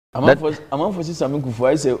I'm on for Sammy Kuffour.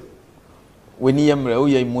 I say when you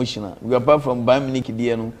are emotional. We apart from Bayern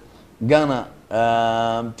Utd,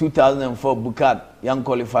 Ghana 2004 Bukat young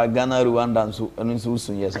qualified Ghana Rwanda and so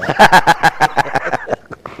soon yes.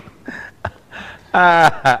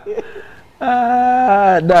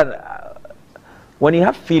 That when you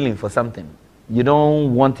have feeling for something, you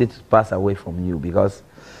don't want it to pass away from you because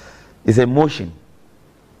it's emotion.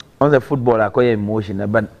 On the football, I call it emotion,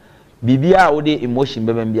 but Bibia all the emotion,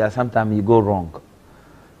 baby, sometimes you go wrong.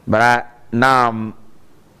 But now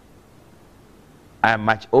I'm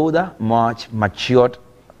much older, much matured.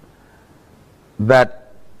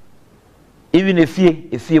 But even if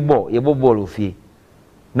you ball of you,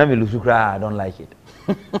 now me lose cry, I don't like it.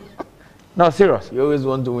 No, serious. You always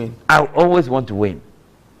want to win. I always want to win.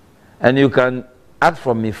 And you can ask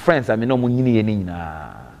from my friends, I mean, no money.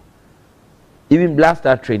 Even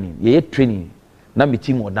blaster training, training, now my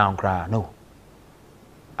team will down cry. No,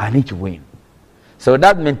 I need to win. So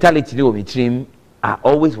that mentality of my team, I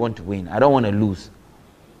always want to win. I don't want to lose.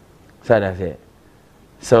 So that's it.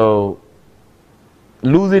 So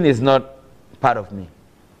losing is not part of me.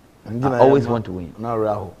 I always want to win. Now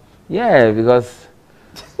Rahul. Yeah, because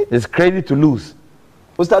it's crazy to lose.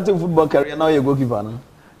 Who started football career now? You're goalkeeper, no?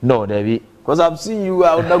 No, David. Because I've seen you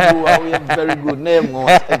out there. Very good name.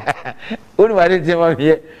 Only one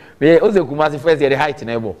thing me also Kumasi first the height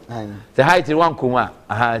neighbor. The height is one Kuma.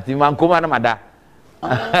 The one Kuma na mada.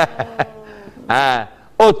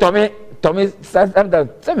 Oh Tommy sometimes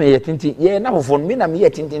some me tinti. Yeah, now for me na me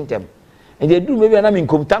tintin tem. And they do maybe na me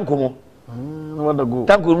come tankumo. What a go.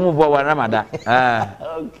 Tankumo for one na mada.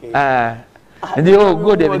 Okay. And they all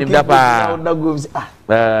go there with him dapa.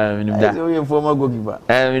 Minimda. So former goalkeeper.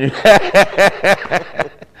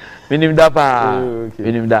 Minimda.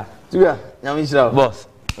 Minimda. Tuya, Nyamishra. Boss.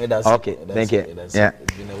 Okay, thank you. Yeah.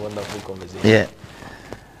 It's been a wonderful conversation. Yeah.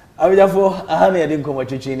 Therefore, I have a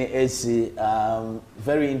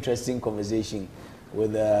very interesting conversation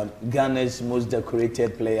with Ghana's most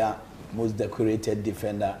decorated player, most decorated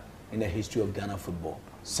defender in the history of Ghana football,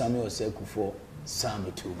 Sammy Kuffour,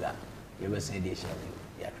 Sammy Kuffour. You ever say this?